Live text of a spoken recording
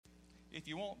if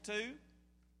you want to.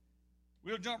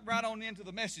 We'll jump right on into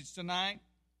the message tonight.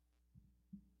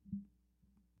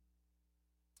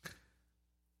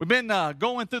 We've been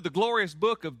going through the glorious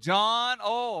book of John.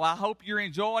 Oh, I hope you're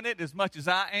enjoying it as much as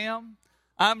I am.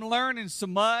 I'm learning so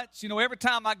much. You know, every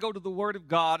time I go to the Word of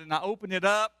God and I open it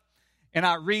up and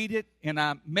I read it and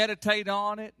I meditate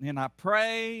on it and I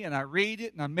pray and I read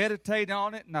it and I meditate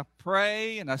on it and I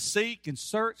pray and I seek and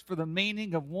search for the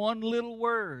meaning of one little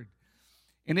word.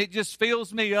 And it just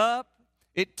fills me up.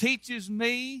 It teaches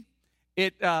me.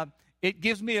 It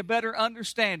gives me a better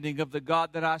understanding of the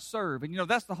God that I serve. And, you know,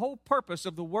 that's the whole purpose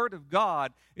of the Word of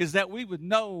God, is that we would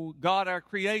know God, our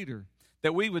Creator,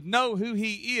 that we would know who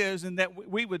He is, and that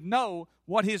we would know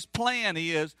what His plan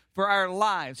is for our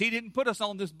lives. He didn't put us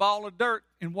on this ball of dirt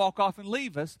and walk off and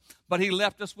leave us, but He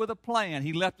left us with a plan.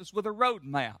 He left us with a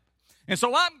roadmap. And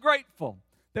so I'm grateful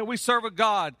that we serve a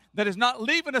God that is not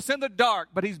leaving us in the dark,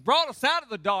 but He's brought us out of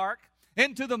the dark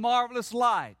into the marvelous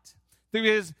light through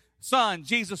His Son,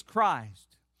 Jesus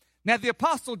Christ. Now, the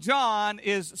Apostle John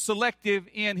is selective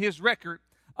in his record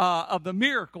of the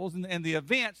miracles and the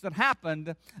events that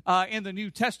happened in the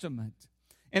New Testament.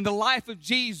 In the life of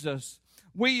Jesus,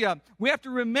 we have to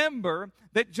remember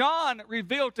that John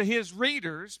revealed to his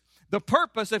readers the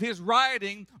purpose of his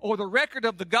writing, or the record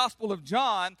of the Gospel of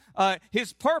John.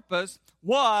 His purpose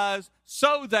was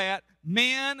so that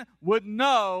men would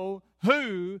know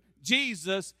who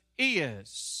Jesus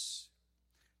is.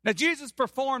 Now, Jesus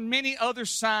performed many other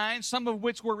signs, some of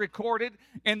which were recorded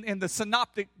in the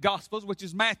Synoptic Gospels, which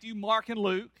is Matthew, Mark, and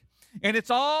Luke. And it's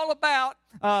all about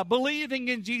believing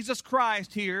in Jesus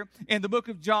Christ here in the book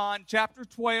of John, chapter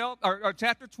 12, or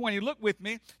chapter 20. Look with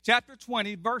me, chapter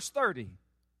 20, verse 30.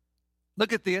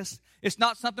 Look at this. It's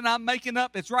not something I'm making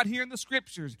up. It's right here in the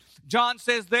Scriptures. John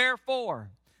says,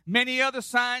 therefore, many other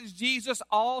signs Jesus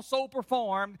also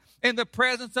performed in the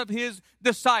presence of His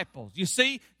disciples. You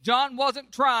see, John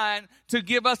wasn't trying to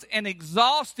give us an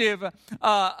exhaustive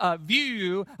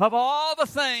view of all the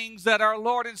things that our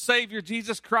Lord and Savior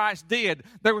Jesus Christ did.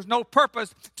 There was no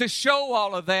purpose to show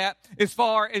all of that as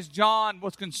far as John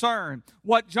was concerned.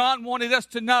 What John wanted us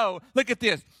to know, look at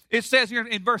this. It says here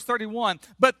in verse 31,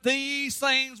 but these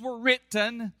things were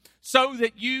written so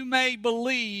that you may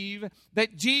believe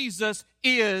that Jesus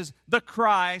is the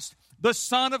Christ, the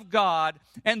Son of God,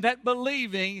 and that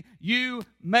believing you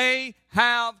may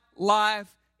have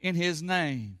life in His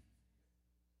name.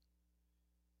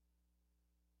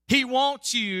 He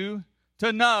wants you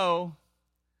to know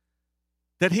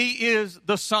that He is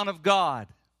the Son of God.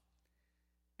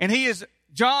 And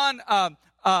John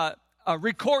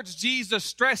records Jesus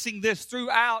stressing this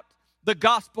throughout the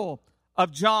Gospel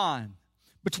of John.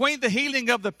 Between the healing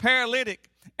of the paralytic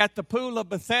at the pool of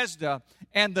Bethesda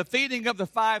and the feeding of the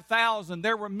 5,000,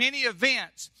 there were many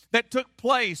events that took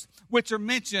place which are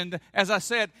mentioned, as I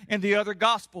said, in the other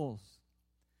Gospels.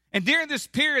 And during this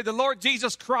period, the Lord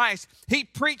Jesus Christ, He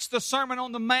preached the Sermon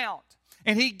on the Mount,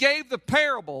 and He gave the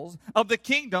parables of the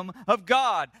kingdom of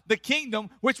God, the kingdom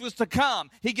which was to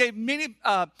come. He gave many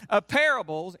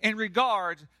parables in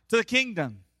regards to the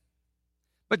kingdom.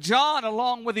 But John,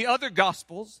 along with the other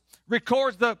Gospels,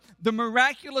 records the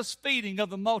miraculous feeding of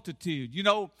the multitude. You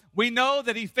know, we know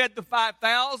that He fed the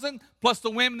 5,000 plus the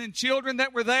women and children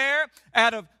that were there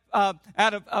out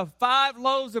of 5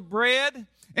 loaves of bread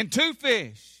and 2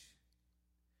 fish.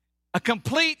 A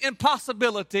complete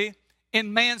impossibility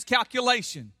in man's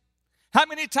calculation. How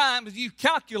many times do you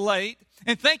calculate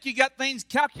and think you got things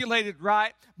calculated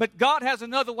right, but God has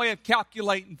another way of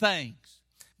calculating things.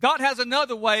 God has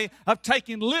another way of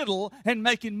taking little and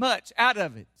making much out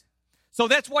of it. So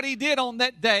that's what He did on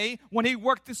that day when He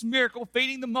worked this miracle,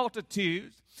 feeding the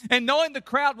multitudes. And knowing the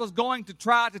crowd was going to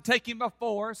try to take Him by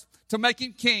force, to make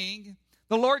Him king,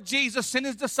 the Lord Jesus sent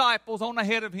His disciples on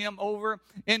ahead of Him over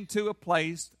into a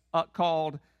place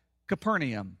called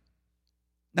Capernaum.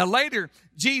 Now later,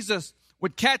 Jesus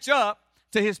would catch up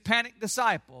to His panicked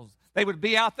disciples. They would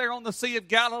be out there on the Sea of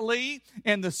Galilee,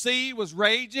 and the sea was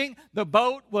raging. The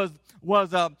boat was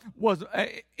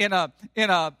in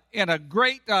a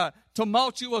great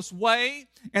tumultuous way,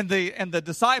 and the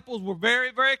disciples were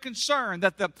very, very concerned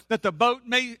that the boat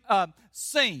may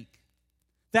sink.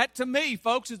 That, to me,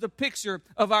 folks, is a picture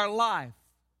of our life.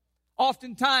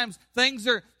 Oftentimes, things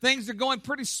are going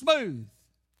pretty smooth,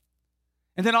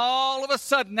 and then all of a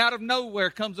sudden, out of nowhere,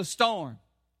 comes a storm.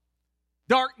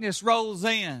 Darkness rolls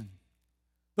in.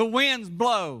 The winds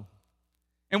blow,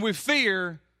 and we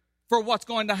fear for what's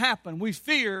going to happen. We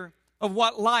fear of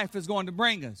what life is going to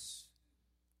bring us.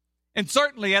 And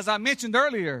certainly, as I mentioned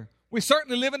earlier, we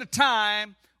certainly live in a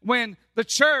time when the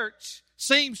church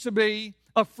seems to be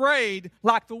afraid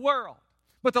like the world.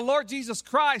 But the Lord Jesus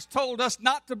Christ told us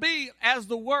not to be as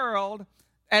the world,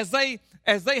 as they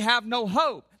have no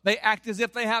hope. They act as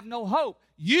if they have no hope.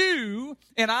 You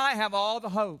and I have all the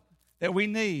hope that we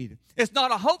need. It's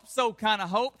not a hope-so kind of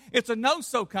hope. It's a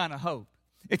no-so kind of hope.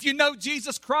 If you know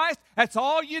Jesus Christ, that's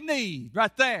all you need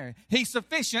right there. He's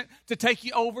sufficient to take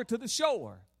you over to the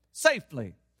shore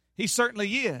safely. He certainly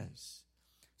is.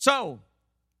 So,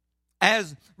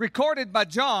 as recorded by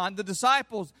John, the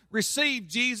disciples received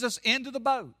Jesus into the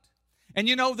boat. And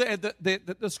you know,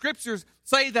 the scriptures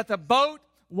say that the boat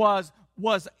was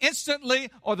instantly,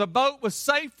 or the boat was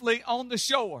safely on the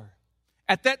shore.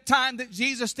 At that time that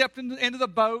Jesus stepped into the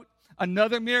boat,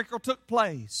 another miracle took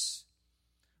place.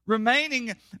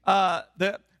 Remaining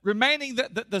the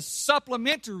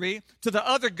supplementary to the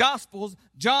other Gospels,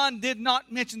 John did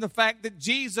not mention the fact that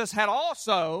Jesus had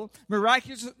also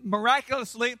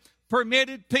miraculously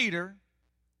permitted Peter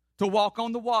to walk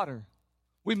on the water.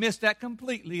 We missed that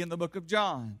completely in the book of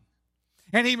John.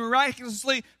 And he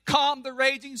miraculously calmed the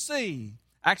raging sea.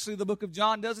 Actually, the book of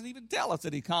John doesn't even tell us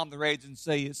that he calmed the raging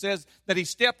sea. It says that he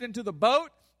stepped into the boat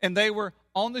and they were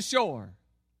on the shore.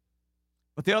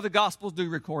 But the other Gospels do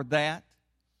record that.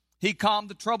 He calmed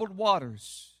the troubled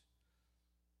waters.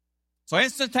 So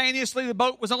instantaneously the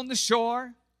boat was on the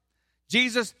shore.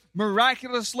 Jesus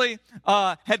miraculously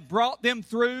had brought them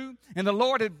through, and the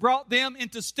Lord had brought them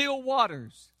into still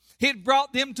waters. He had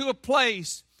brought them to a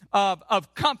place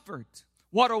of comfort.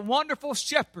 What a wonderful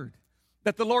shepherd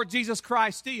that the Lord Jesus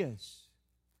Christ is.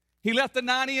 He left the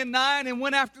 99 and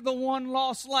went after the one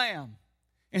lost lamb.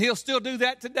 And he'll still do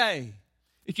that today.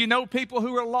 If you know people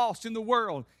who are lost in the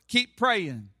world, keep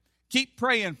praying. Keep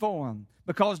praying for them,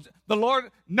 because the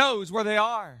Lord knows where they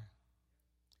are.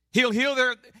 He'll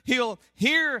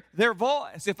hear their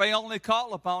voice if they only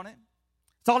call upon it.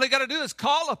 That's all they got to do is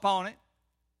call upon it.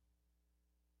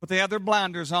 But they have their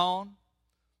blinders on.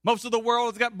 Most of the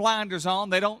world has got blinders on.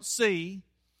 They don't see.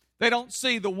 They don't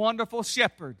see the wonderful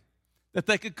shepherd that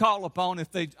they could call upon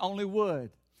if they only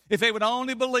would. If they would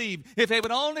only believe. If they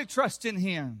would only trust in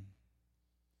him.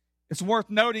 It's worth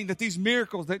noting that these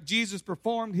miracles that Jesus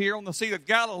performed here on the Sea of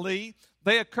Galilee,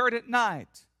 they occurred at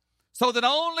night. So that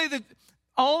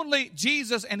only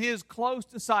Jesus and his close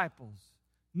disciples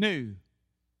knew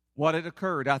what had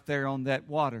occurred out there on that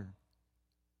water.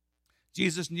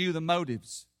 Jesus knew the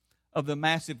motives of the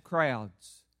massive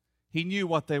crowds. He knew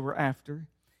what they were after.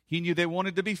 He knew they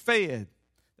wanted to be fed.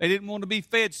 They didn't want to be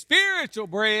fed spiritual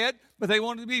bread, but they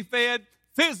wanted to be fed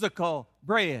physical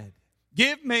bread.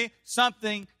 Give me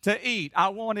something to eat. I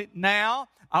want it now.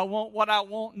 I want what I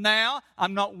want now.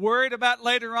 I'm not worried about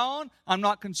later on. I'm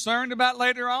not concerned about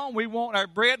later on. We want our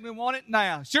bread and we want it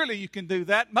now. Surely you can do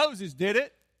that. Moses did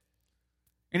it.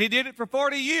 And he did it for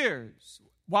 40 years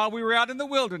while we were out in the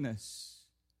wilderness.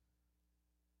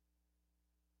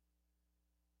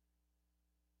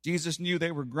 Jesus knew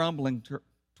they were grumbling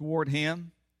toward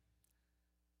him.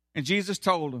 And Jesus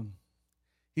told them,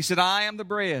 he said, I am the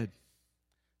bread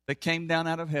that came down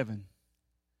out of heaven.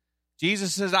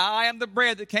 Jesus says, I am the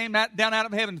bread that came down out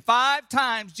of heaven. 5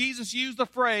 times Jesus used the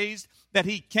phrase that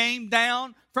he came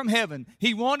down from heaven.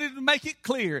 He wanted to make it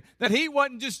clear that he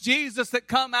wasn't just Jesus that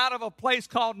come out of a place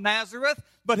called Nazareth,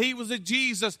 but he was a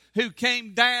Jesus who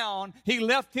came down. He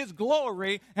left his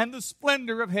glory and the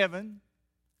splendor of heaven,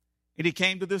 and he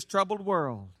came to this troubled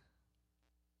world.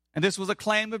 And this was a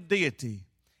claim of deity.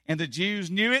 And the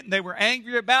Jews knew it, and they were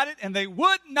angry about it, and they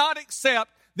would not accept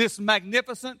this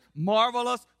magnificent,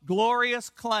 marvelous, glorious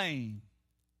claim.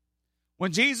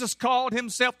 When Jesus called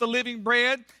himself the living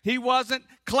bread, he wasn't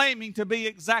claiming to be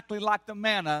exactly like the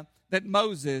manna that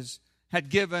Moses had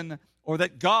given, or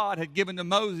that God had given to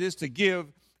Moses to give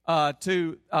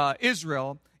to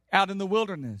Israel out in the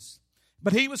wilderness.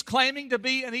 But he was claiming to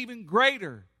be an even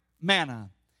greater manna.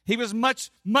 He was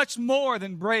much, much more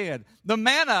than bread. The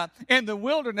manna in the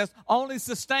wilderness only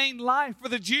sustained life for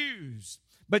the Jews.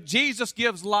 But Jesus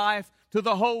gives life to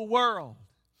the whole world.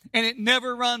 And it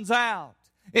never runs out.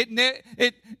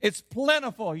 It's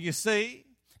plentiful, you see.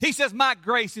 He says, my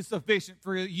grace is sufficient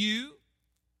for you.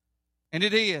 And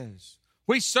it is.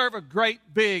 We serve a great,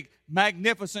 big,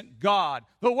 magnificent God.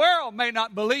 The world may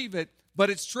not believe it, but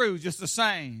it's true just the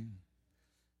same.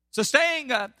 So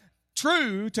staying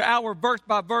true to our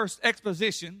verse-by-verse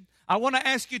exposition, I want to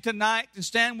ask you tonight to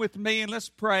stand with me and let's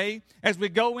pray as we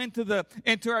go into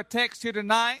our text here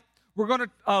tonight. We're going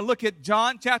to look at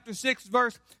John chapter 6,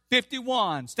 verse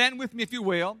 51. Stand with me if you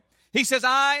will. He says,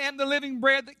 I am the living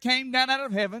bread that came down out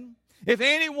of heaven. If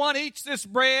anyone eats this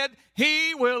bread,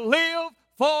 he will live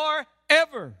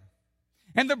forever.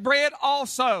 And the bread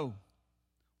also,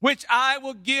 which I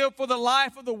will give for the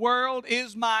life of the world,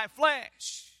 is my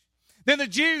flesh. Then the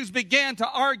Jews began to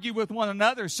argue with one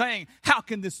another, saying, how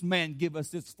can this man give us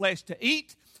this flesh to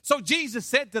eat? So Jesus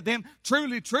said to them,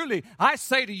 truly, truly, I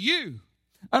say to you,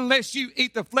 unless you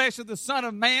eat the flesh of the Son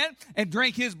of Man and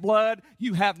drink his blood,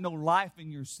 you have no life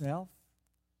in yourself.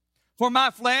 For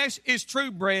my flesh is true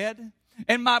bread,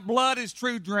 and my blood is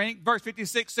true drink. Verse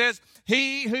 56 says,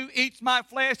 he who eats my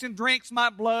flesh and drinks my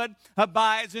blood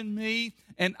abides in me,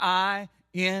 and I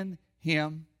in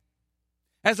him.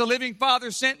 As the living Father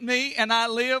sent me, and I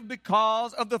live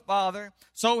because of the Father,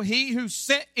 so he who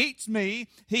eats me,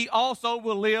 he also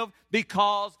will live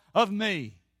because of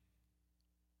me.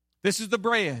 This is the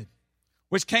bread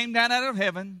which came down out of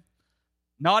heaven,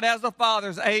 not as the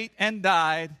fathers ate and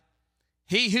died.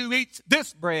 He who eats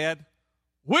this bread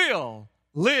will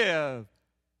live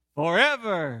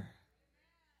forever.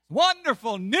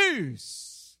 Wonderful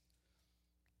news.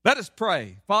 Let us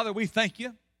pray. Father, we thank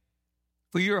you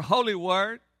for your holy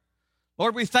word.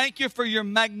 Lord, we thank you for your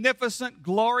magnificent,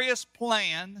 glorious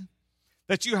plan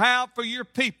that you have for your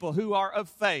people who are of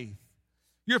faith.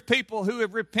 Your people who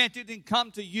have repented and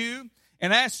come to you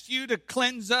and asked you to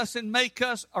cleanse us and make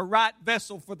us a right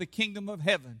vessel for the kingdom of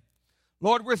heaven.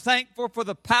 Lord, we're thankful for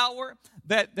the power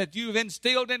that you've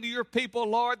instilled into your people,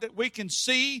 Lord, that we can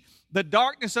see the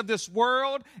darkness of this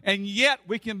world, and yet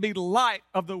we can be light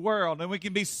of the world, and we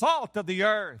can be salt of the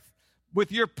earth.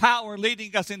 With your power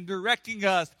leading us and directing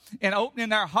us and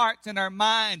opening our hearts and our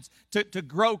minds to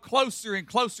grow closer and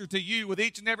closer to you with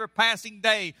each and every passing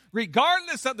day,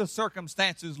 regardless of the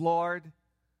circumstances, Lord.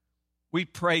 We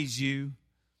praise you.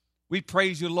 We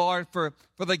praise you, Lord, for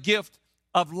the gift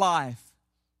of life.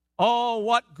 Oh,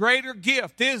 what greater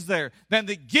gift is there than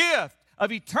the gift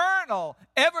of eternal,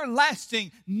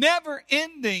 everlasting,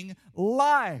 never-ending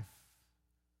life?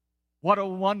 What a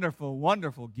wonderful,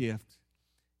 wonderful gift.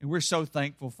 And we're so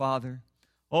thankful, Father.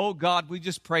 Oh, God, we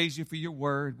just praise you for your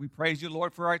word. We praise you,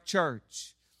 Lord, for our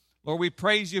church. Lord, we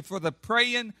praise you for the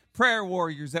praying prayer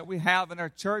warriors that we have in our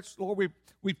church. Lord,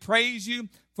 we praise you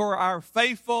for our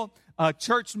faithful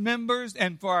church members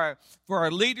and for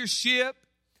our leadership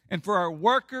and for our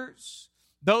workers,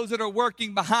 those that are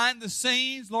working behind the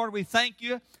scenes. Lord, we thank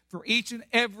you for each and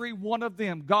every one of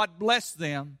them. God bless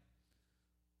them.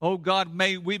 Oh, God,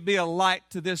 may we be a light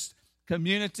to this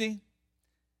community.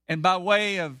 And by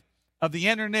way of the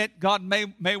internet, God,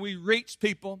 may we reach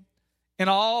people in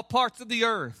all parts of the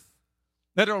earth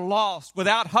that are lost,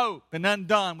 without hope, and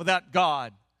undone without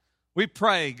God. We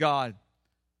pray, God,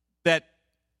 that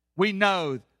we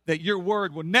know that your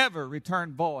word will never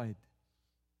return void.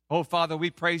 Oh, Father, we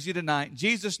praise you tonight. In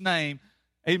Jesus' name,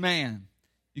 amen.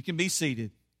 You can be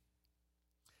seated.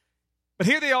 But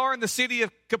here they are in the city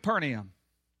of Capernaum.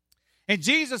 And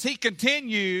Jesus, he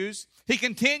continues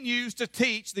to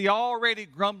teach the already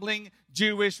grumbling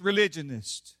Jewish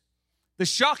religionists the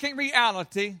shocking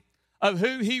reality of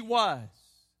who he was.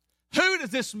 Who does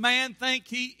this man think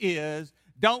he is?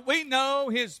 Don't we know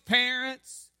his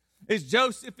parents is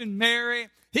Joseph and Mary?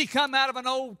 He come out of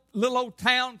an little old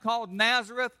town called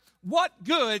Nazareth. What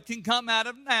good can come out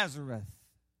of Nazareth?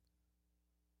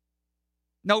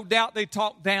 No doubt they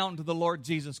talked down to the Lord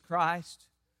Jesus Christ.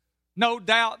 No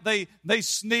doubt they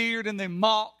sneered and they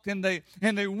mocked and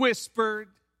they whispered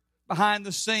behind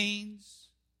the scenes.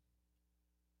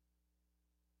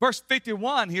 Verse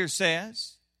 51 here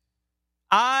says,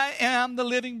 I am the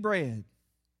living bread.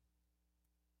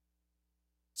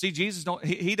 See, Jesus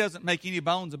he doesn't make any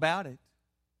bones about it.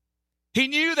 He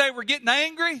knew they were getting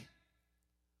angry,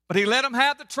 but he let them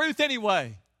have the truth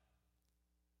anyway.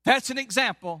 That's an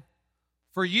example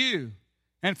for you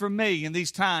and for me in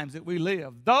these times that we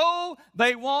live. Though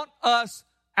they want us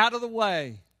out of the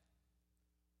way,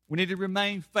 we need to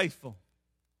remain faithful.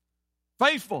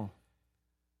 Faithful,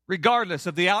 regardless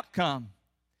of the outcome.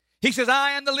 He says,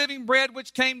 I am the living bread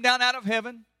which came down out of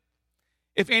heaven.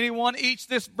 If anyone eats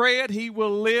this bread, he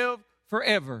will live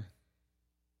forever.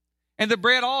 And the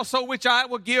bread also which I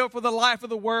will give for the life of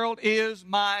the world is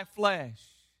my flesh.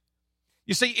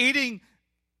 You see, eating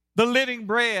the living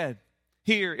bread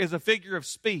here is a figure of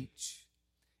speech.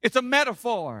 It's a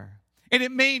metaphor. And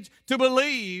it means to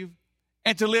believe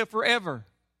and to live forever.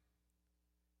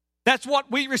 That's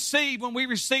what we receive when we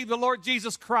receive the Lord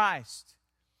Jesus Christ.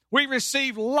 We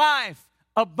receive life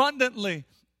abundantly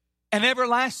and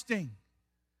everlasting.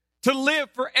 To live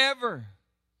forever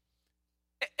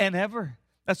and ever.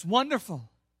 That's wonderful.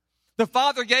 The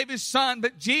Father gave His Son,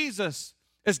 but Jesus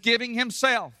is giving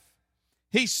Himself.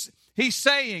 He's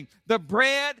saying, the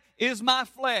bread is my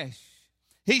flesh.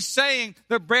 He's saying,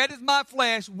 the bread is my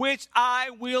flesh, which I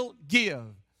will give.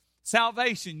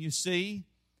 Salvation, you see,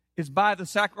 is by the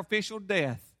sacrificial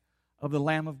death of the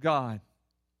Lamb of God.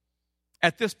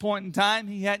 At this point in time,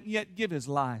 he hadn't yet given his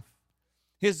life.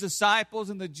 His disciples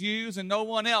and the Jews and no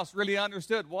one else really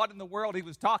understood what in the world he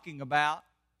was talking about.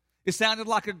 It sounded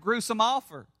like a gruesome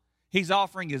offer. He's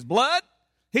offering his blood.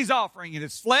 He's offering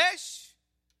his flesh.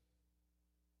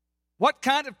 What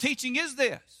kind of teaching is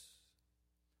this?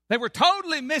 They were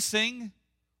totally missing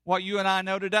what you and I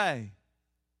know today.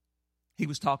 He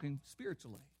was talking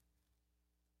spiritually.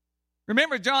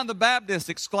 Remember, John the Baptist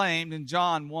exclaimed in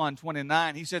John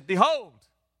 1:29, he said, "Behold,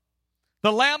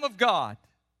 the Lamb of God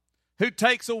who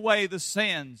takes away the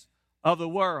sins of the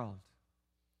world."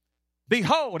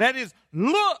 Behold, that is,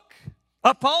 look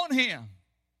upon him.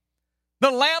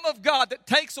 The Lamb of God that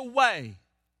takes away.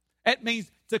 It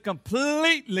means to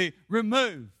completely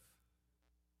remove.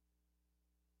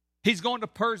 He's going to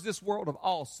purge this world of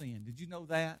all sin. Did you know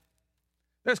that?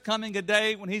 There's coming a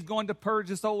day when he's going to purge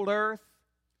this old earth.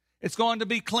 It's going to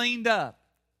be cleaned up.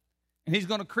 And he's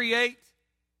going to create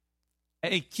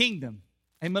a kingdom,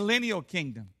 a millennial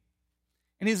kingdom.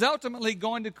 And he's ultimately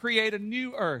going to create a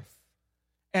new earth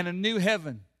and a new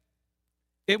heaven.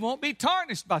 It won't be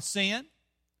tarnished by sin.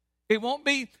 It won't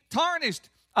be tarnished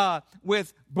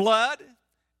with blood.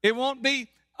 It won't be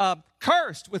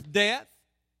cursed with death.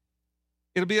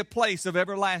 It'll be a place of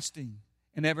everlasting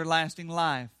and everlasting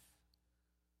life.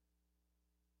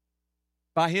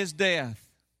 By his death,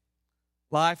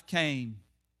 life came,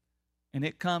 and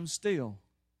it comes still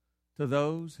to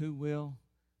those who will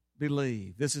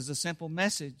believe. This is a simple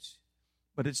message,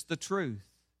 but it's the truth.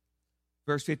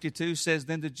 Verse 52 says,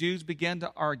 "Then the Jews began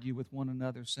to argue with one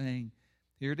another, saying,"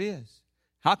 here it is,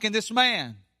 "How can this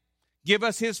man give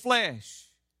us his flesh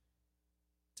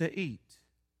to eat?"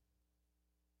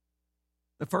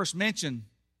 The first mention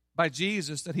by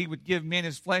Jesus that he would give men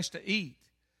his flesh to eat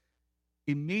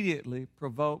immediately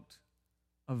provoked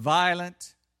a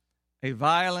violent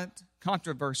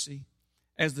controversy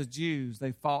as the Jews,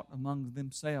 they fought among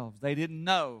themselves. They didn't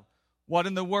know what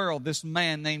in the world this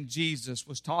man named Jesus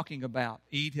was talking about.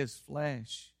 Eat his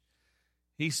flesh.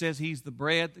 He says he's the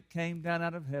bread that came down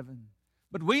out of heaven.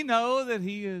 But we know that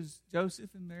he is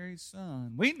Joseph and Mary's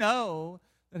son. We know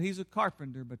that he's a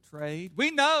carpenter by trade. We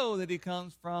know that he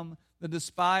comes from the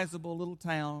despisable little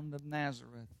town of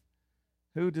Nazareth.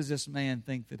 Who does this man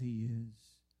think that he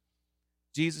is?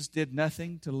 Jesus did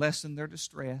nothing to lessen their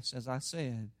distress, as I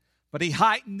said. But he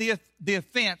heightened the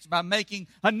offense by making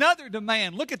another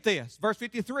demand. Look at this, verse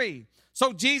 53.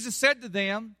 "So Jesus said to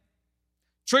them,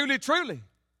 'Truly, truly,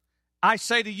 I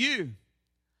say to you,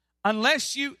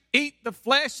 unless you eat the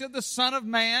flesh of the Son of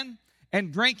Man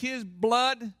and drink his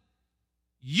blood,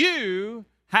 you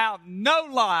have no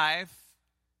life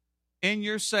in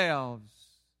yourselves.'"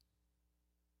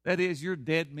 That is, you're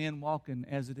dead men walking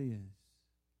as it is.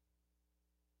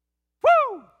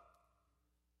 Woo!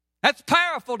 That's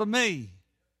powerful to me.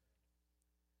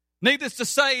 Needless to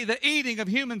say, the eating of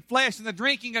human flesh and the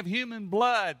drinking of human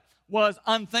blood was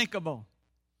unthinkable.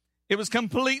 It was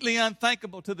completely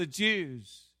unthinkable to the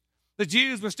Jews. The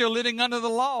Jews were still living under the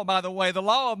law, by the way. The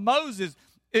law of Moses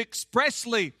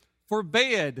expressly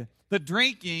forbade the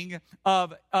drinking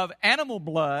of animal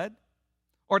blood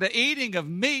or the eating of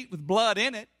meat with blood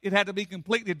in it. It had to be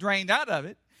completely drained out of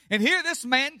it. And here this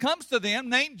man comes to them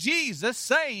named Jesus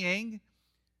saying,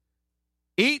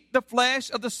 "Eat the flesh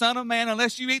of the Son of Man.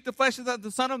 Unless you eat the flesh of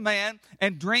the Son of Man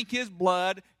and drink his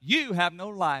blood, you have no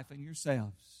life in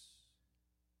yourselves."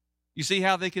 You see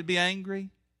how they could be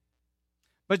angry?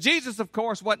 But Jesus, of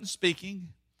course, wasn't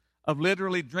speaking of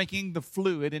literally drinking the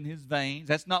fluid in his veins.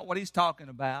 That's not what he's talking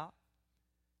about.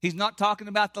 He's not talking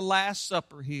about the Last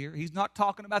Supper here. He's not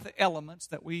talking about the elements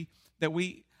that we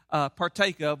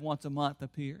partake of once a month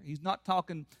up here. He's not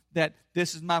talking that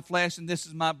this is my flesh and this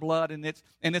is my blood, and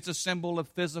it's a symbol of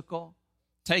physical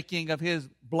taking of his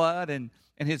blood and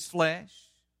his flesh.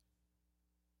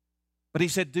 But he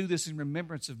said, "Do this in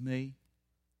remembrance of me."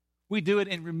 We do it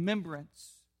in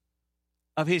remembrance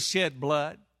of his shed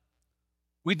blood.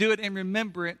 We do it in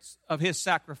remembrance of his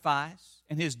sacrifice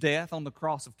and his death on the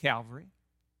cross of Calvary.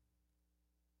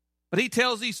 But he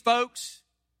tells these folks,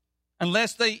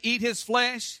 unless they eat his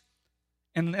flesh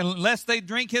and unless they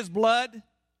drink his blood,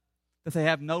 that they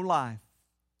have no life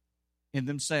in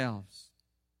themselves.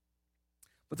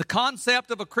 But the concept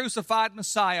of a crucified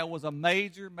Messiah was a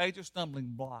major, major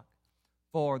stumbling block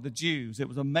for the Jews. It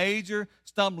was a major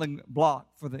stumbling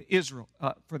block for the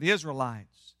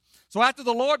Israelites. So after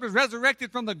the Lord was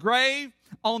resurrected from the grave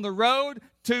on the road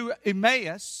to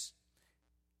Emmaus,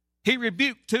 he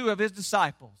rebuked two of his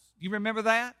disciples. You remember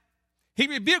that? He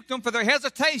rebuked them for their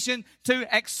hesitation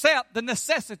to accept the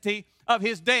necessity of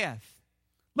his death.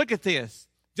 Look at this,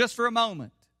 just for a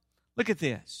moment. Look at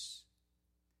this.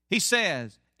 He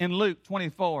says in Luke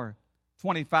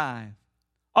 24:25.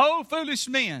 O foolish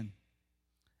men,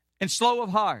 and slow of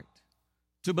heart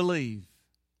to believe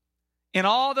in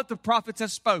all that the prophets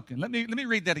have spoken. Let me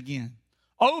read that again.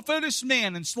 O foolish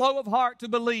men, and slow of heart to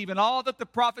believe in all that the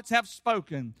prophets have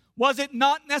spoken. Was it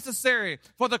not necessary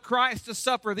for the Christ to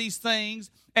suffer these things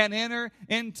and enter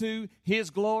into his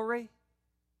glory?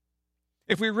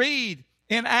 If we read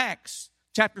in Acts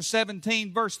chapter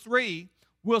 17, verse 3,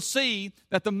 we'll see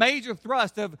that the major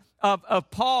thrust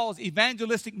of Paul's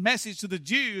evangelistic message to the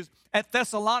Jews at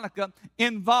Thessalonica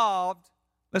involved,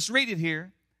 let's read it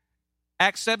here,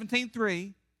 Acts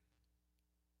 17:3.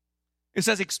 It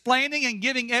says, explaining and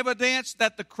giving evidence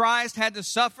that the Christ had to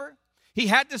suffer. He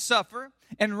had to suffer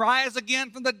and rise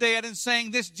again from the dead, and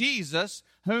saying, this Jesus,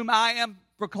 whom I am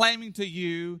proclaiming to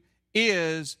you,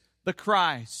 is the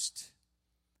Christ.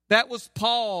 That was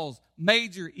Paul's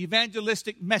major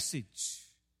evangelistic message.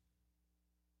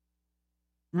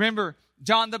 Remember,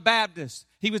 John the Baptist,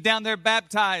 he was down there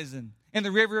baptizing in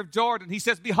the river of Jordan. He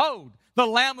says, behold, the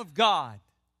Lamb of God.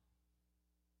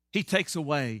 He takes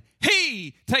away.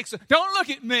 Don't look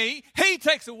at me. He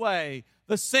takes away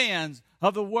the sins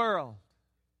of the world.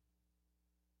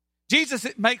 Jesus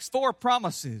makes 4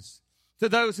 promises to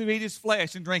those who eat his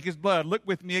flesh and drink his blood. Look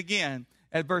with me again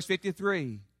at verse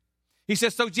 53. He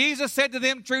says, so Jesus said to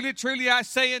them, truly, truly, I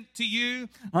say unto you,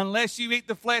 unless you eat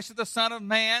the flesh of the Son of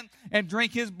Man and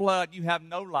drink his blood, you have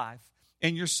no life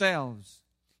in yourselves.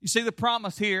 You see, the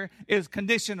promise here is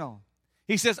conditional.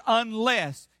 He says,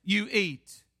 unless you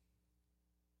eat.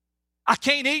 I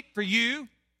can't eat for you.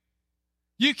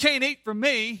 You can't eat for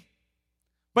me.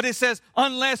 But it says,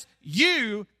 unless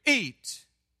you eat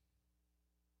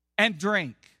and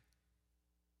drink,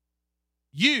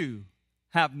 you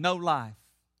have no life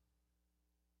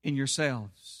in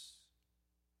yourselves.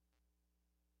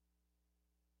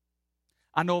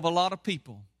 I know of a lot of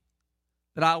people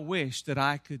that I wish that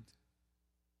I could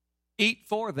eat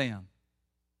for them.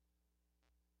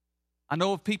 I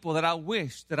know of people that I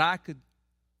wish that I could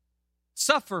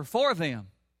suffer for them,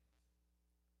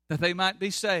 that they might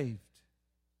be saved.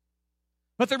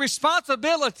 But the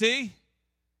responsibility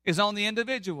is on the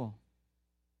individual.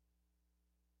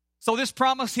 So this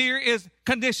promise here is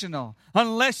conditional.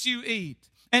 Unless you eat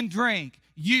and drink,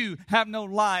 you have no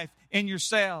life in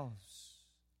yourselves.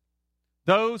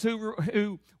 Those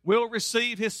who will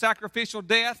receive his sacrificial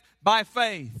death by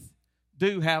faith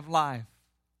do have life.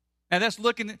 And that's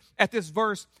looking at this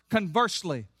verse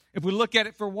conversely. If we look at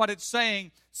it for what it's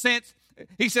saying, since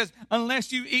he says,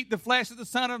 unless you eat the flesh of the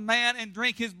Son of Man and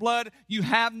drink his blood, you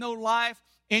have no life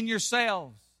in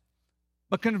yourselves.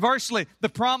 But conversely, the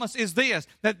promise is this,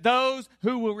 that those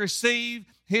who will receive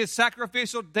his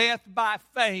sacrificial death by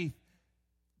faith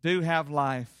do have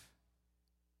life.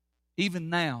 Even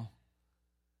now,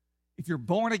 if you're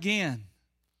born again,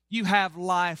 you have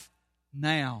life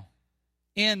now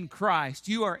in Christ.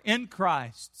 You are in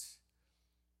Christ.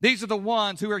 These are the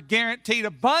ones who are guaranteed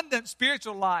abundant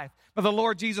spiritual life by the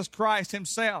Lord Jesus Christ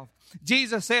himself.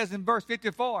 Jesus says in verse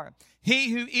 54, he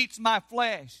who eats my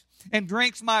flesh and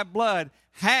drinks my blood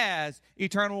has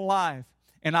eternal life,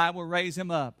 and I will raise him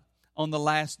up on the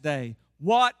last day.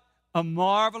 What a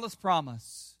marvelous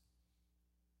promise.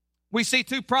 We see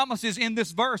 2 promises in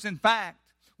this verse. In fact,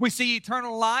 we see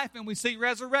eternal life and we see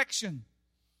resurrection.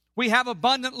 We have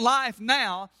abundant life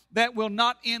now that will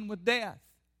not end with death.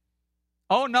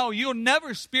 Oh no, you'll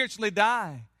never spiritually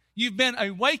die. You've been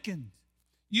awakened.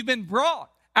 You've been brought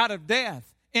out of death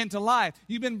into life.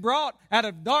 You've been brought out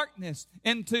of darkness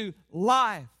into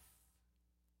life.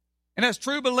 And as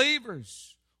true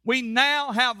believers, we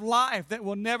now have life that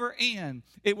will never end.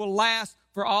 It will last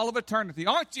for all of eternity.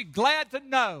 Aren't you glad to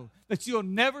know that you'll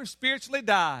never spiritually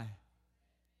die?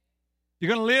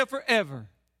 You're going to live forever.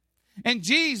 And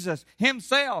Jesus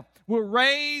himself will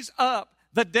raise up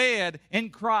the dead in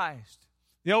Christ.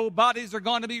 The old bodies are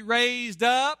going to be raised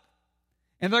up,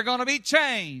 and they're going to be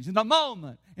changed in the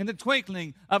moment, in the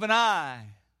twinkling of an eye,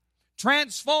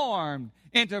 transformed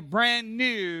into brand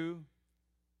new,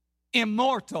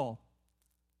 immortal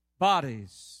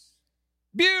bodies.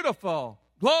 Beautiful,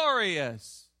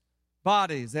 glorious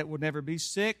bodies that will never be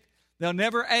sick. They'll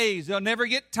never age. They'll never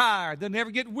get tired. They'll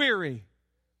never get weary.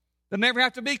 They'll never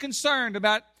have to be concerned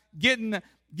about getting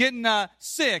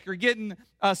sick or getting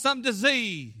some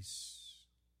disease.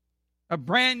 A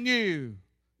brand new,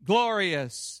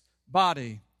 glorious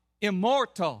body.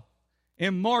 Immortal.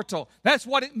 Immortal. That's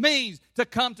what it means to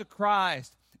come to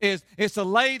Christ. Is to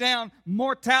lay down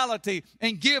mortality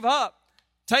and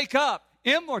take up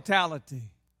immortality.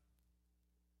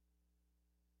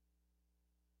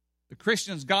 The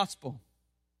Christian's gospel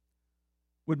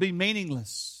would be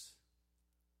meaningless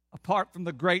apart from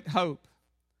the great hope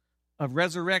of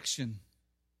resurrection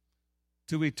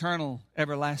to eternal,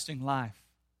 everlasting life.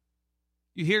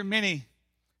 You hear many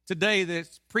today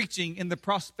that's preaching in the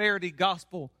prosperity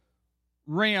gospel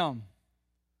realm.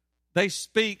 They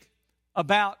speak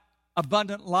about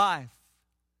abundant life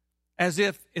as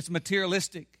if it's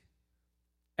materialistic,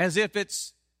 as if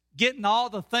it's getting all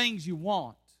the things you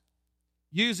want,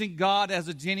 using God as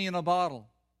a genie in a bottle.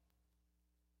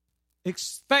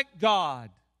 Expect God.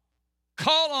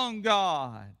 Call on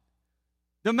God.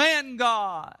 Demand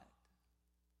God.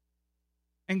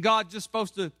 And God's just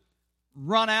supposed to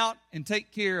run out and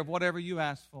take care of whatever you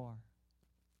ask for,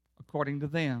 according to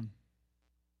them.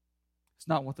 It's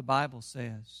not what the Bible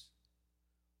says.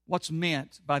 What's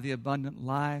meant by the abundant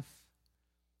life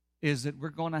is that we're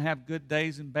going to have good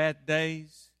days and bad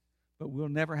days, but we'll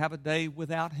never have a day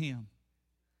without Him.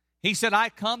 He said, I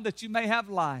come that you may have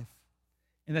life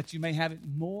and that you may have it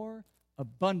more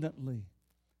abundantly.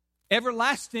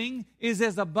 Everlasting is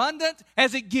as abundant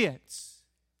as it gets.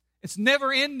 It's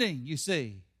never ending, you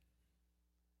see.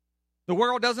 The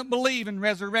world doesn't believe in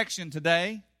resurrection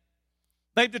today.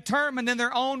 They've determined in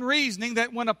their own reasoning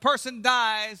that when a person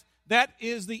dies, that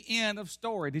is the end of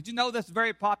story. Did you know that's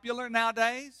very popular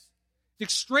nowadays?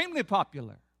 It's extremely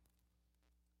popular.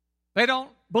 They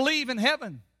don't believe in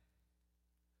heaven.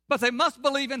 But they must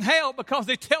believe in hell because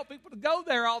they tell people to go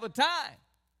there all the time.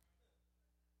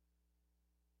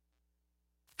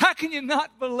 How can you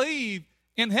not believe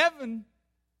in heaven,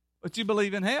 but you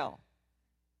believe in hell?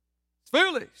 It's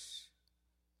foolish.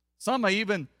 Some may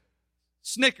even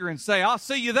snicker and say, I'll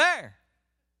see you there.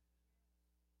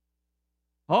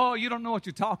 Oh, you don't know what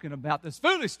you're talking about. That's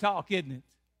foolish talk, isn't it?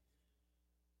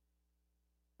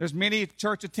 There's many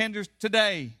church attenders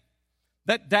today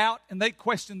that doubt and they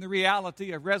question the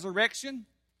reality of resurrection,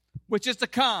 which is to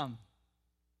come.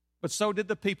 But so did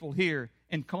the people here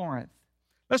in Corinth.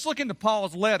 Let's look into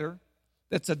Paul's letter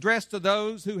that's addressed to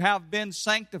those who have been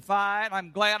sanctified.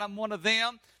 I'm glad I'm one of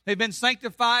them. They've been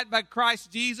sanctified by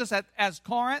Christ Jesus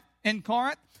in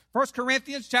Corinth. 1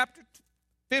 Corinthians chapter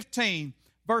 15,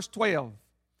 verse 12.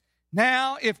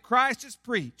 Now, if Christ is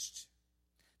preached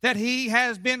that He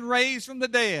has been raised from the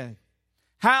dead,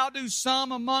 how do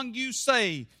some among you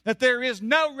say that there is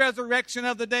no resurrection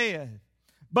of the dead?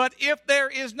 But if there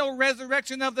is no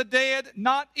resurrection of the dead,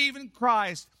 not even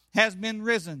Christ has been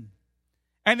risen.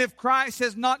 And if Christ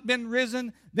has not been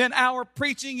risen, then our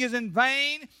preaching is in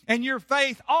vain, and your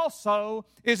faith also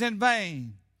is in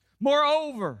vain.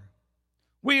 Moreover,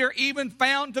 we are even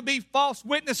found to be false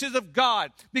witnesses of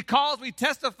God, because we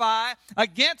testify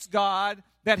against God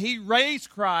that He raised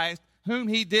Christ, whom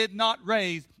He did not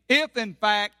raise, if in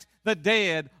fact the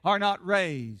dead are not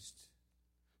raised.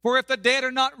 For if the dead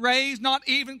are not raised, not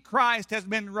even Christ has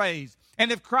been raised.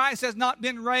 And if Christ has not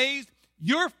been raised,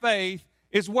 your faith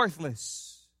is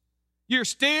worthless. You're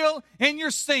still in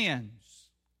your sins.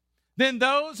 Then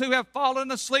those who have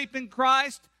fallen asleep in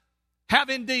Christ have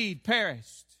indeed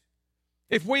perished.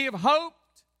 If we have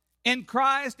hoped in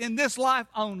Christ in this life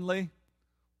only,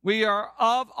 we are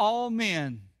of all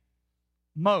men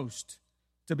most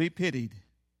to be pitied.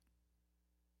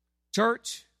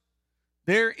 Church,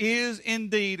 there is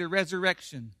indeed a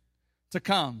resurrection to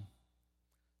come.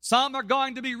 Some are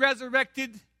going to be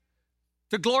resurrected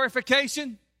to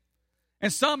glorification,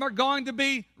 and some are going to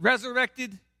be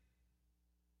resurrected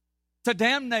to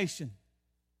damnation.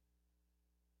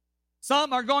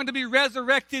 Some are going to be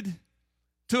resurrected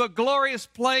to a glorious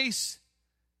place,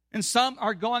 and some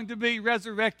are going to be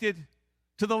resurrected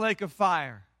to the lake of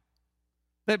fire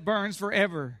that burns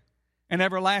forever and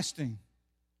everlasting.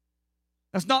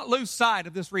 Let's not lose sight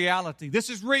of this reality. This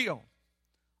is real.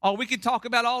 Oh, we can talk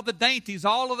about all the dainties,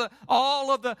 all of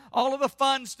the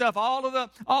fun stuff, all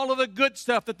of the good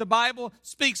stuff that the Bible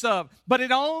speaks of, but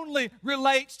it only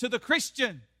relates to the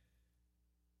Christian.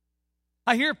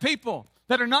 I hear people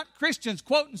that are not Christians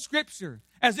quoting Scripture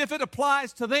as if it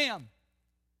applies to them.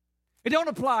 It don't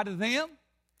apply to them.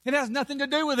 It has nothing to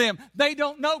do with them. They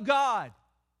don't know God.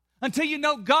 Until you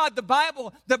know God, the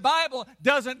Bible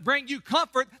doesn't bring you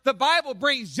comfort. The Bible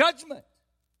brings judgment.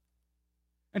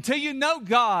 Until you know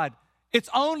God, it's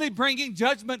only bringing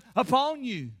judgment upon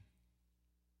you.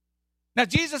 Now,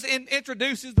 Jesus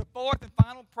introduces the fourth and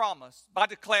final promise by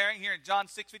declaring here in John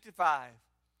 6:55.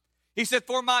 He said,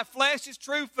 "For my flesh is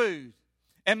true food,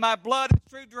 and my blood is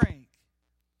true drink.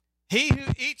 He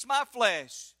who eats my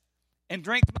flesh and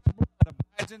drinks my blood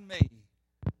abides in me,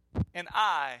 and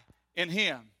I in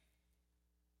him."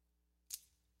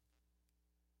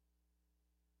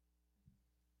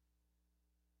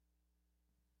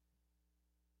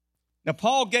 Now,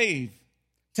 Paul gave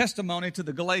testimony to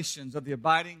the Galatians of the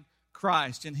abiding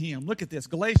Christ in him. Look at this,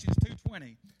 Galatians 2:20.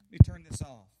 Let me turn this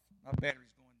off. My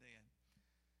battery's going dead.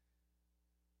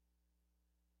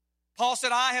 Paul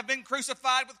said, I have been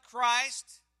crucified with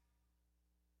Christ,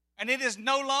 and it is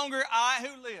no longer I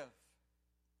who live,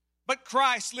 but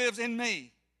Christ lives in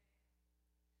me.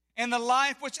 And the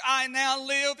life which I now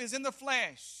live is in the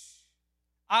flesh.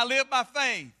 I live by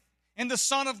faith in the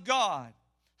Son of God,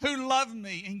 who loved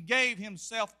me and gave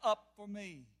himself up for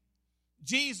me.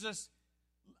 Jesus,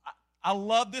 I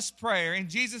love this prayer. In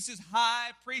Jesus'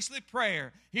 high priestly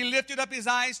prayer, he lifted up his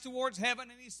eyes towards heaven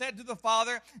and he said to the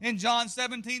Father in John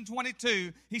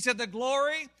 17:22, he said, the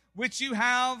glory which you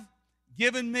have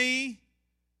given me,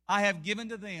 I have given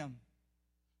to them.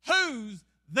 Who's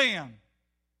them?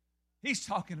 He's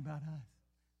talking about us.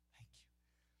 Thank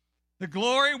you. The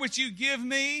glory which you give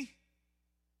me,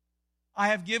 I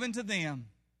have given to them,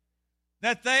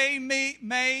 that they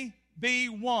may be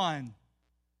one,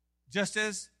 just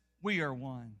as we are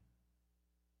one.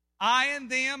 I and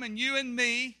them and you and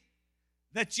me,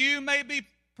 that you may be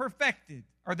perfected,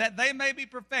 or that they may be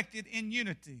perfected in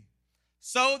unity,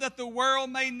 so that the world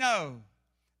may know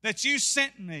that you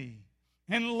sent me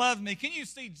and loved me. Can you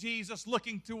see Jesus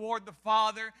looking toward the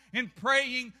Father and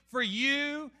praying for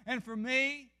you and for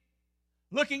me?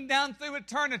 Looking down through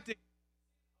eternity.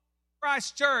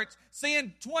 Christ Church,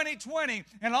 seeing 2020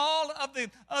 and all of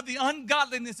the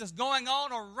ungodliness that's going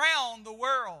on around the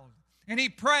world. And he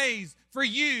prays for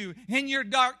you in your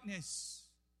darkness.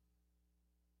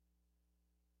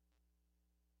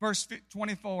 Verse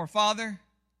 24, Father,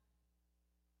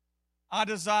 I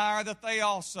desire that they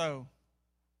also,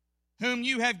 whom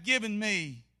you have given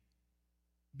me,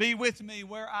 be with me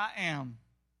where I am,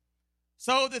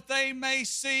 so that they may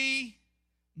see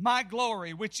my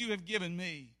glory which you have given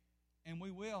me. And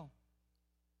we will.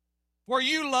 For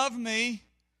you loved me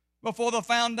before the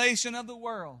foundation of the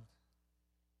world.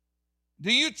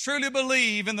 Do you truly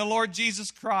believe in the Lord Jesus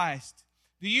Christ?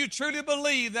 Do you truly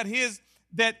believe that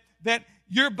that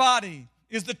your body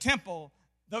is the temple,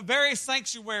 the very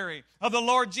sanctuary of the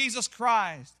Lord Jesus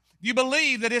Christ? Do you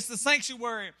believe that it's the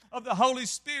sanctuary of the Holy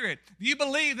Spirit? Do you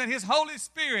believe that his Holy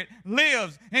Spirit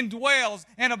lives and dwells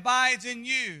and abides in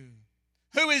you?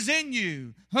 Who is in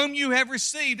you, whom you have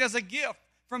received as a gift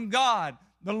from God,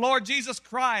 the Lord Jesus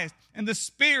Christ, and the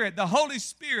Spirit, the Holy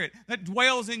Spirit that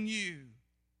dwells in you.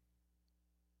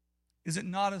 Is it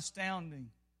not astounding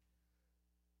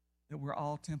that we're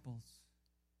all temples?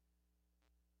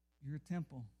 You're a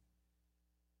temple.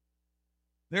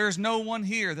 There is no one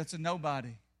here that's a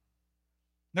nobody.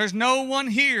 There's no one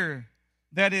here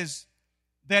that is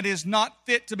not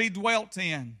fit to be dwelt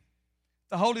in.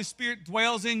 The Holy Spirit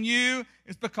dwells in you,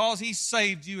 it's because he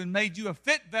saved you and made you a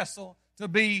fit vessel to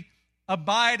be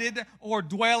abided or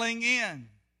dwelling in.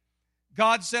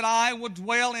 God said, I will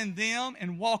dwell in them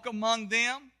and walk among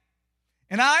them,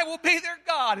 and I will be their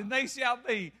God, and they shall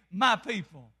be my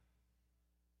people.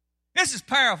 This is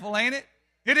powerful, ain't it?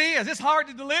 It is. It's hard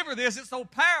to deliver this. It's so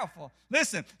powerful.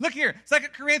 Listen, look here. 2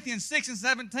 Corinthians 6 and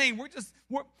 17.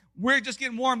 We're just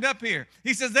getting warmed up here.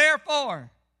 He says,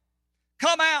 therefore,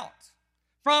 come out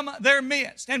from their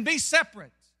midst and be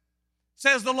separate,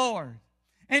 says the Lord.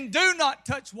 And do not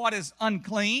touch what is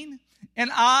unclean, and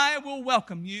I will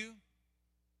welcome you.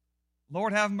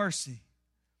 Lord, have mercy.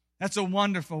 That's a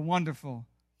wonderful, wonderful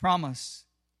promise.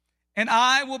 And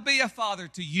I will be a father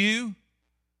to you.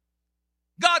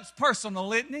 God's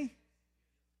personal, isn't he?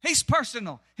 He's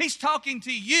personal. He's talking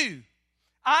to you.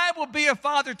 I will be a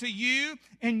father to you,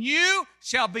 and you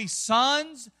shall be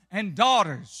sons and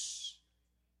daughters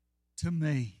to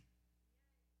me.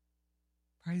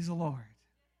 Praise the Lord.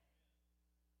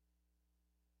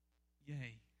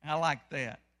 Yay. I like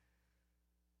that.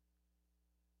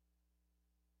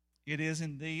 It is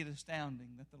indeed astounding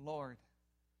that the Lord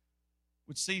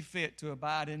would see fit to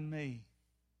abide in me.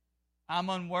 I'm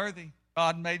unworthy.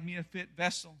 God made me a fit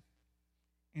vessel.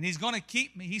 And he's going to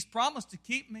keep me. He's promised to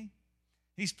keep me.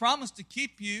 He's promised to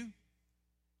keep you.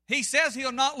 He says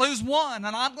he'll not lose one,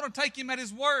 and I'm going to take him at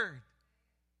his word.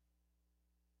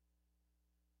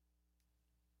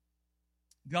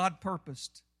 God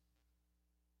purposed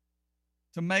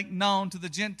to make known to the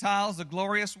Gentiles the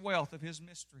glorious wealth of his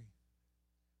mystery,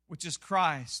 which is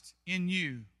Christ in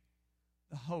you,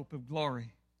 the hope of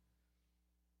glory.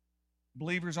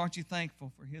 Believers, aren't you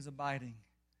thankful for his abiding?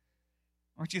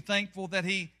 Aren't you thankful that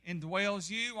he indwells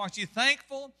you? Aren't you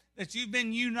thankful that you've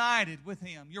been united with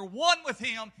him? You're one with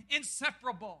him,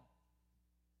 inseparable.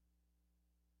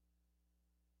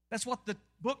 That's what the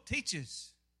book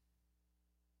teaches.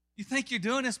 You think you're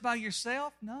doing this by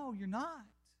yourself? No, you're not.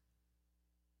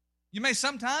 You may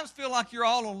sometimes feel like you're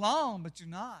all alone, but you're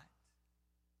not.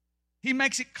 He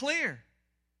makes it clear.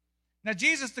 Now,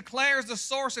 Jesus declares the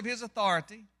source of his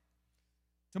authority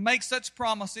to make such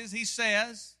promises. He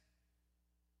says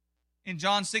in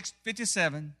John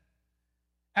 6:57,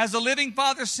 "As the living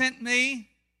Father sent me,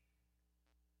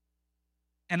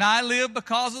 and I live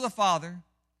because of the Father,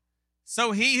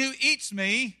 so he who eats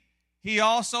me, he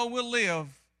also will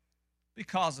live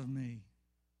because of me."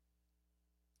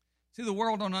 See, the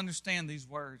world don't understand these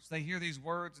words. They hear these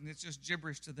words and it's just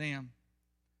gibberish to them.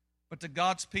 But to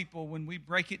God's people, when we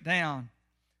break it down,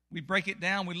 we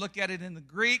look at it in the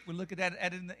Greek, we look at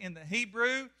it in the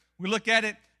Hebrew, we look at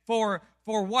it for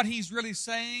what he's really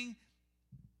saying.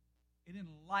 It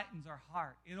enlightens our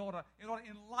heart. It ought to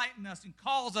enlighten us and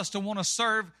cause us to want to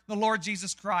serve the Lord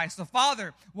Jesus Christ. The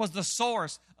Father was the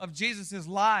source of Jesus'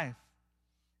 life.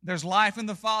 There's life in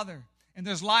the Father, and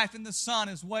there's life in the Son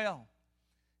as well.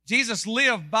 Jesus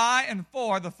lived by and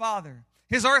for the Father.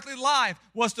 His earthly life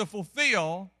was to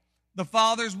fulfill the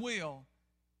Father's will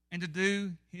and to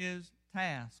do his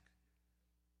task.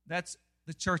 That's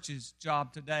the church's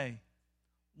job today.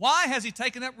 Why has he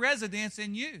taken up residence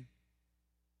in you?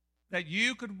 That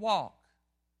you could walk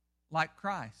like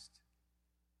Christ.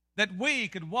 That we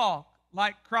could walk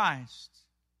like Christ.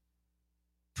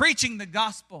 Preaching the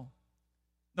gospel,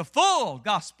 the full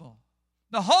gospel,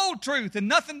 the whole truth and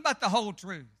nothing but the whole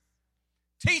truth.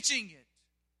 Teaching it.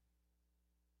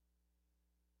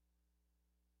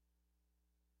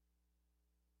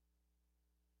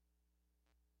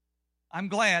 I'm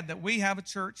glad that we have a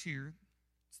church here.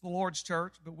 It's the Lord's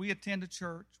church, but we attend a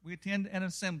church. We attend an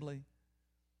assembly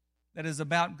that is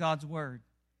about God's Word.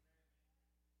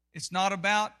 It's not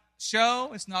about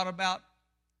show. It's not about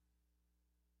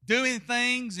doing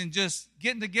things and just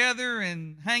getting together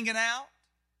and hanging out.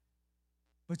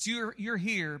 But you're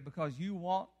here because you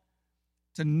want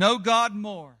to know God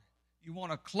more. You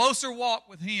want a closer walk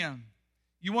with Him.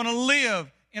 You want to live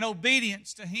in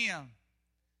obedience to Him.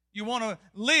 You want to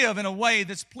live in a way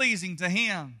that's pleasing to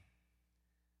Him.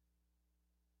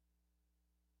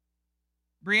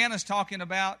 Brianna's talking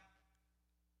about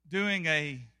doing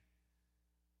a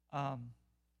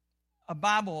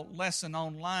Bible lesson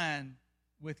online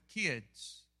with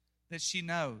kids that she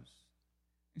knows.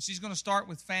 And she's going to start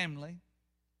with family,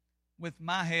 with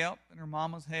my help and her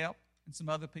mama's help and some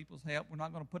other people's help. We're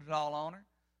not going to put it all on her,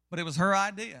 but it was her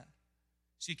idea.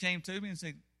 She came to me and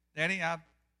said, "Daddy, I've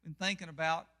been thinking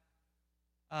about,"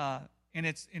 and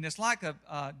it's like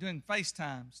doing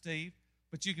FaceTime, Steve,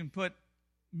 but you can put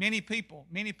many people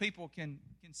can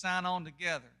sign on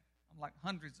together. Like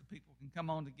hundreds of people can come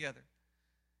on together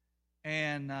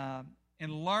and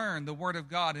learn the Word of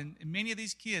God. And many of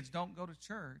these kids don't go to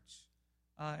church,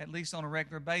 at least on a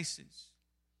regular basis.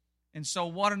 And so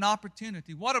what an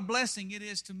opportunity, what a blessing it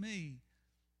is to me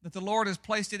that the Lord has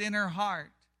placed it in her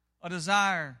heart, a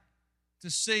desire to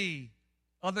see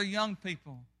other young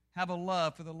people have a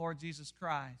love for the Lord Jesus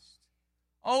Christ.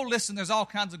 Oh, listen, there's all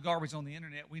kinds of garbage on the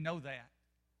internet. We know that.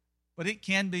 But it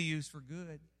can be used for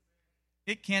good.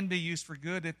 It can be used for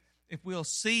good if we'll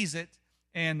seize it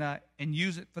and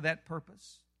use it for that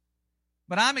purpose.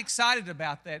 But I'm excited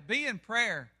about that. Be in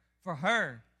prayer for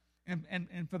her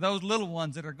and for those little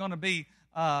ones that are going to be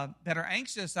that are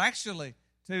anxious actually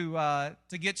to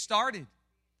get started.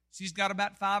 She's got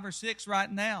about 5 or 6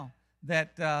 right now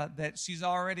that she's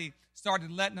already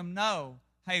started letting them know,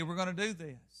 hey, we're going to do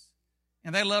this.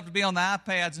 And they love to be on the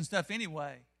iPads and stuff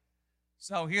anyway.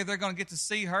 So here they're going to get to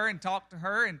see her and talk to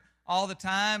her, and all the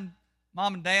time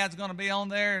Mom and Dad's going to be on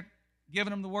there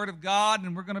giving them the Word of God,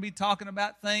 and we're going to be talking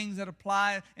about things that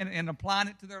apply and applying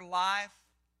it to their life.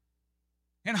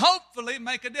 And hopefully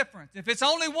make a difference. If it's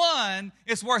only one,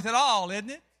 it's worth it all,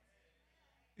 isn't it?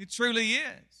 It truly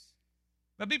is.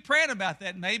 But be praying about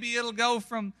that. Maybe it'll go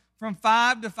from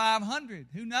 5 to 500.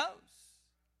 Who knows?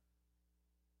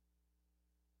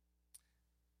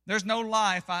 There's no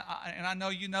life, and I know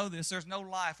you know this, there's no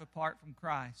life apart from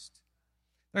Christ.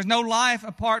 There's no life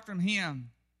apart from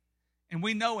Him. And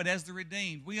we know it as the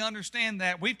redeemed. We understand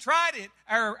that. We've tried it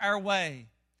our way,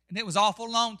 and it was awful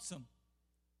lonesome.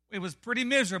 It was pretty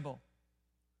miserable.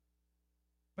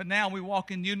 But now we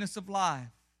walk in newness of life.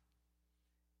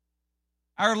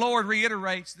 Our Lord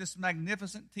reiterates this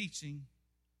magnificent teaching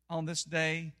on this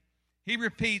day. He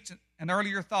repeats an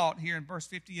earlier thought here in verse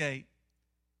 58.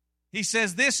 He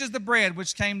says, "This is the bread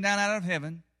which came down out of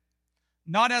heaven,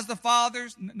 not as the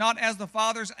fathers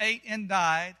ate and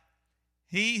died.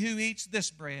 He who eats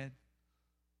this bread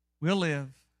will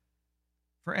live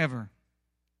forever."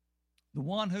 The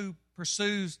one who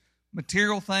pursues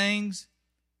material things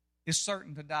is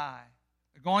certain to die.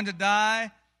 They're going to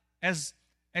die as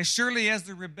surely as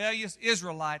the rebellious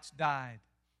Israelites died.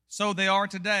 So they are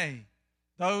today.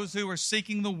 Those who are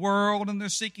seeking the world and they're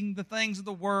seeking the things of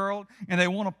the world and they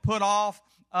want to put off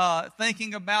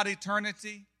thinking about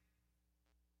eternity.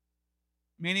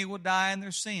 Many will die in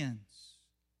their sins,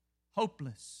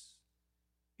 hopeless,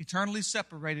 eternally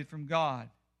separated from God.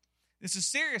 It's a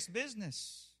serious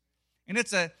business. And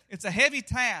it's a heavy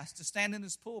task to stand in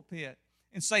this pulpit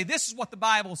and say, this is what the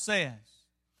Bible says.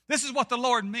 This is what the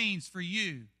Lord means for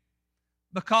you.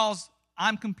 Because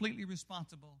I'm completely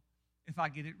responsible if I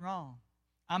get it wrong.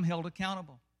 I'm held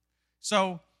accountable.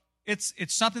 So it's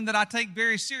something that I take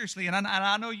very seriously, and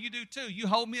I know you do too. You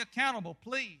hold me accountable,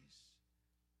 please.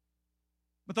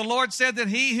 But the Lord said that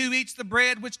he who eats the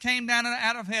bread which came down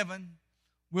out of heaven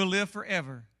will live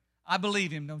forever. I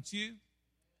believe him, don't you?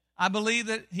 I believe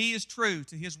that he is true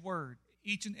to his word.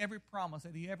 Each and every promise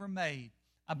that he ever made,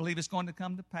 I believe it's going to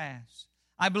come to pass.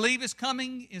 I believe his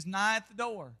coming is nigh at the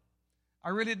door. I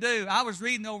really do. I was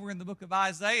reading over in the book of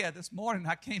Isaiah this morning.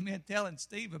 I came in telling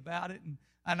Steve about it,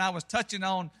 and I was touching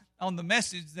on the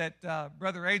message that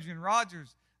Brother Adrian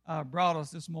Rogers brought us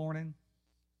this morning.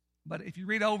 But if you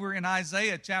read over in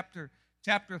Isaiah chapter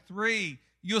 3,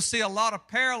 you'll see a lot of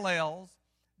parallels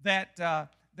that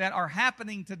are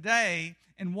happening today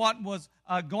and what was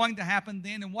going to happen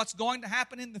then and what's going to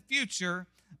happen in the future.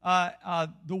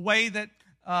 The way that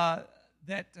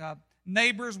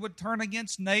neighbors would turn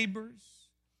against neighbors,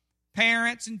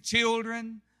 parents and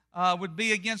children would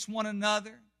be against one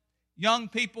another. Young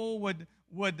people would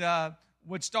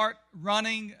start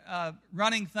running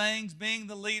things, being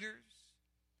the leaders,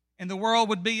 and the world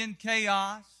would be in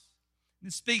chaos.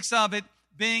 It speaks of it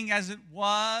being as it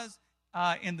was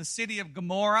in the city of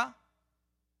Gomorrah.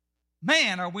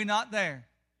 Man, are we not there?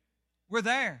 We're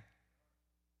there.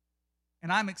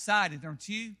 And I'm excited, aren't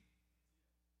you?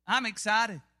 I'm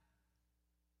excited.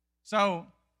 So,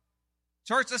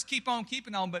 church, let's keep on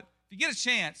keeping on. But if you get a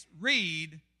chance,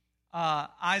 read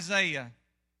Isaiah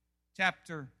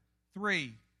chapter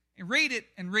 3. And read it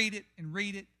and read it and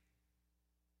read it.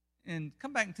 And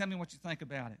come back and tell me what you think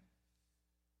about it.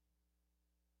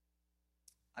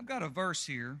 I've got a verse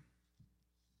here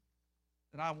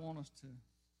that I want us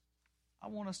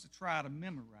to try to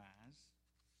memorize.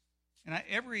 And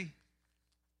every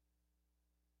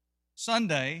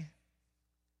Sunday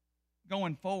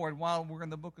going forward, while we're in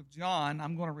the book of John,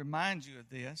 I'm going to remind you of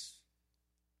this.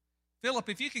 Philip,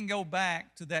 if you can go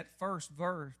back to that first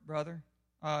verse, brother,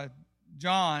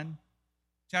 John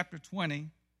chapter 20,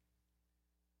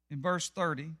 in verse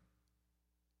 30.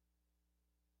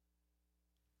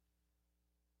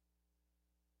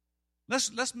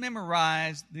 Let's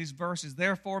memorize these verses.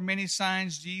 Therefore, many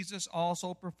signs Jesus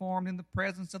also performed in the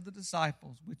presence of the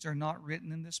disciples, which are not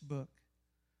written in this book.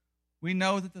 We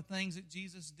know that the things that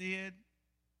Jesus did,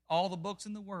 all the books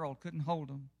in the world couldn't hold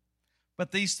them.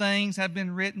 But these things have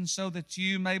been written so that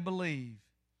you may believe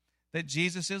that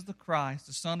Jesus is the Christ,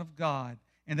 the Son of God,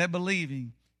 and that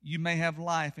believing you may have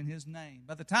life in his name.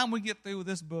 By the time we get through with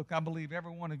this book, I believe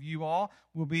every one of you all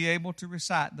will be able to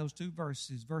recite those two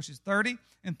verses, verses 30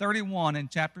 and 31 in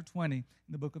chapter 20 in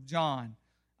the book of John.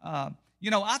 I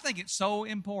think it's so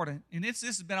important, and this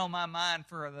has been on my mind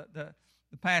for the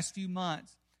past few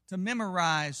months, to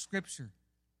memorize Scripture.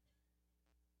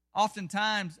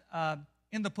 Oftentimes,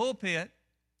 in the pulpit,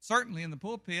 certainly in the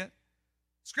pulpit,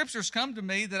 Scriptures come to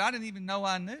me that I didn't even know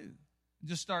I knew.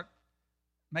 Just start.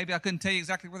 Maybe I couldn't tell you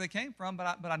exactly where they came from,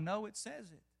 but I know it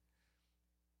says it.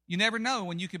 You never know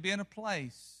when you could be in a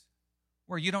place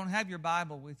where you don't have your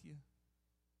Bible with you,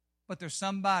 but there's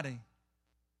somebody.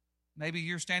 Maybe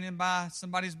you're standing by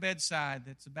somebody's bedside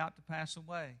that's about to pass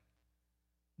away.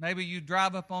 Maybe you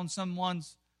drive up on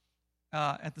someone's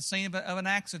at the scene of an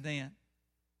accident,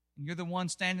 and you're the one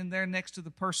standing there next to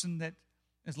the person that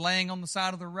is laying on the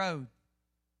side of the road,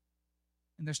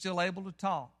 and they're still able to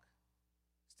talk.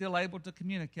 Still able to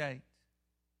communicate.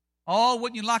 Oh,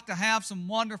 wouldn't you like to have some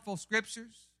wonderful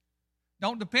scriptures?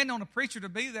 Don't depend on a preacher to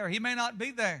be there. He may not be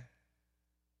there.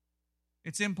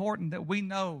 It's important that we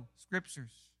know scriptures.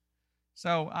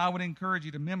 So I would encourage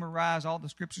you to memorize all the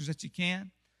scriptures that you can.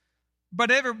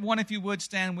 But everyone, if you would,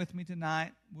 stand with me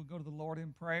tonight. We'll go to the Lord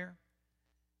in prayer,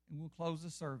 and we'll close the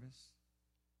service.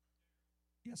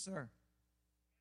 Yes, sir.